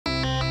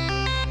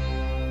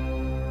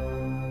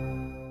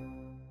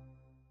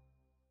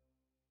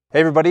Hey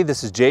everybody,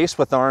 this is Jace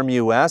with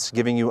RMUS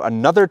giving you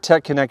another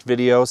TechConnect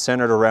video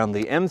centered around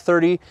the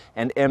M30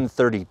 and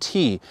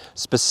M30T.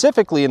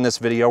 Specifically in this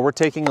video, we're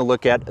taking a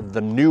look at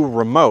the new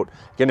remote.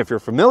 Again, if you're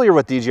familiar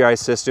with DJI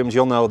systems,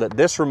 you'll know that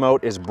this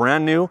remote is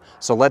brand new,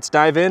 so let's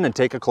dive in and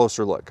take a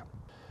closer look.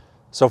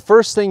 So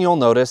first thing you'll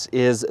notice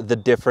is the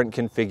different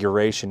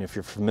configuration. If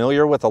you're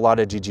familiar with a lot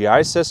of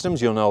DJI systems,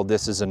 you'll know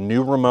this is a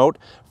new remote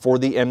for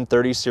the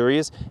M30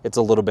 series. It's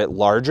a little bit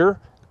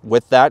larger.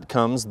 With that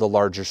comes the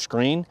larger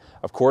screen.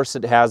 Of course,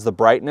 it has the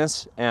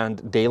brightness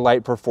and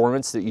daylight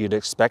performance that you'd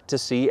expect to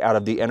see out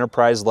of the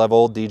enterprise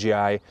level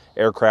DJI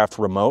aircraft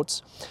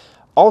remotes.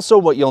 Also,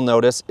 what you'll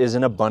notice is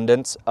an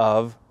abundance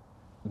of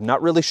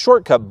not really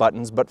shortcut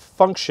buttons, but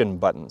function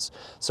buttons.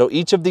 So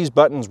each of these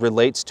buttons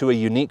relates to a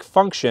unique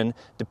function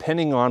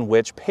depending on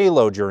which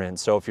payload you're in.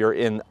 So if you're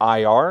in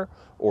IR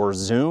or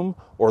zoom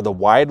or the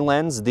wide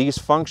lens, these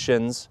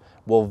functions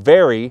will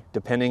vary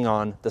depending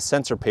on the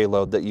sensor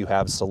payload that you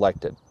have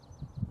selected.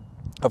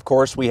 Of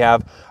course, we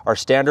have our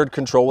standard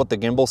control with the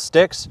gimbal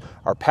sticks,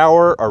 our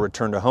power, our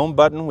return to home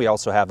button. We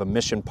also have a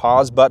mission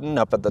pause button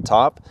up at the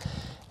top.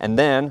 And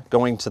then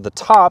going to the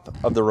top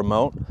of the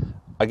remote,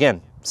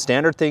 again,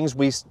 standard things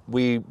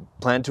we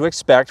plan to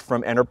expect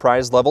from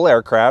enterprise level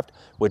aircraft,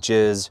 which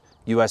is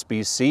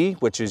USB-C,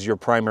 which is your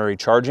primary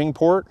charging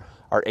port,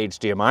 our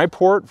HDMI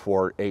port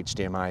for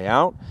HDMI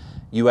out,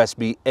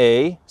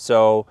 USB-A,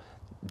 so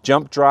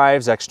jump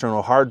drives,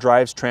 external hard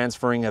drives,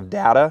 transferring of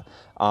data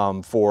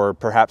for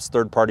perhaps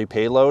third-party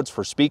payloads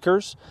for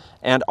speakers,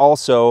 and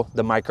also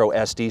the micro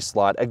SD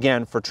slot,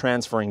 again, for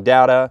transferring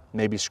data,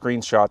 maybe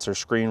screenshots or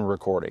screen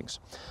recordings.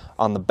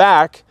 On the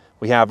back,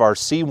 we have our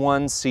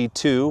C1,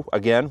 C2,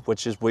 again,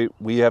 which is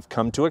we have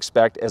come to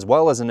expect, as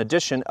well as an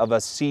addition of a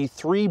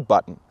C3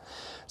 button.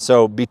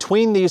 So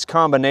between these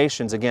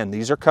combinations, again,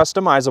 these are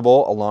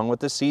customizable along with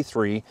the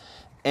C3,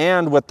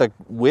 and with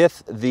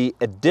the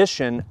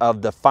addition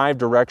of the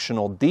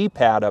 5-directional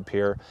D-pad up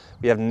here,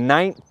 we have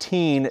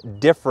 19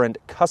 different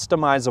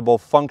customizable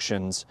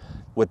functions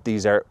with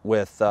these as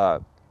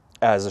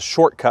a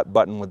shortcut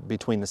button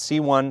between the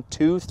C1,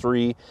 2,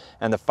 3,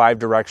 and the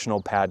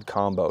 5-directional pad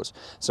combos.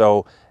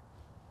 So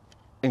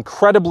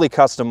incredibly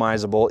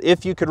customizable.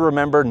 If you could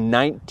remember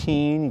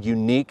 19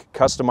 unique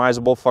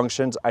customizable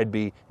functions, I'd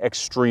be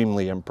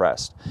extremely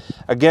impressed.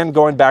 Again,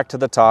 going back to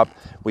the top,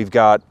 we've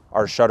got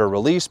our shutter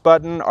release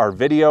button, our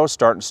video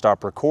start and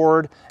stop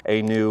record,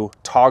 a new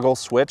toggle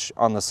switch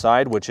on the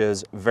side, which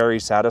is very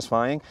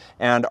satisfying,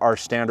 and our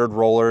standard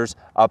rollers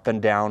up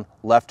and down,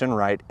 left and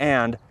right,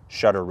 and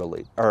shutter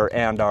release,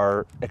 and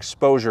our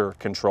exposure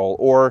control,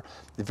 or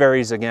it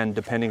varies again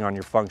depending on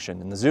your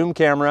function. In the zoom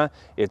camera,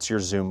 it's your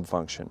zoom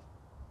function.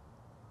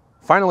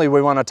 Finally,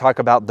 we want to talk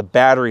about the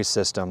battery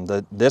system.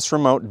 This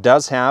remote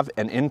does have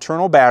an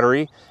internal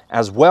battery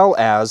as well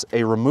as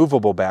a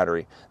removable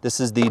battery. This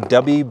is the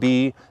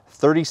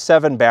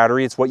WB37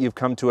 battery. It's what you've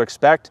come to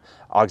expect.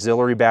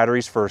 Auxiliary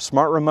batteries for a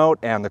smart remote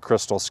and the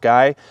Crystal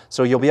Sky.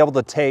 So you'll be able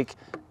to take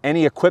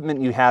any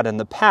equipment you had in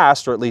the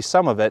past, or at least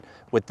some of it,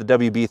 with the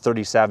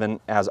WB37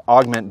 as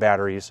augment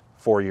batteries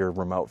for your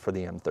remote for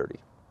the M30.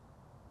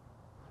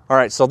 All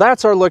right, so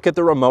that's our look at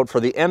the remote for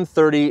the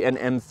M30 and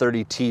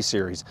M30T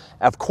series.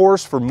 Of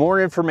course, for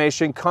more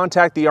information,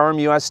 contact the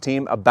RMUS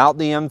team about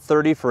the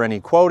M30 for any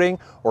quoting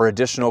or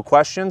additional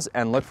questions,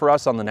 and look for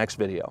us on the next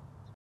video.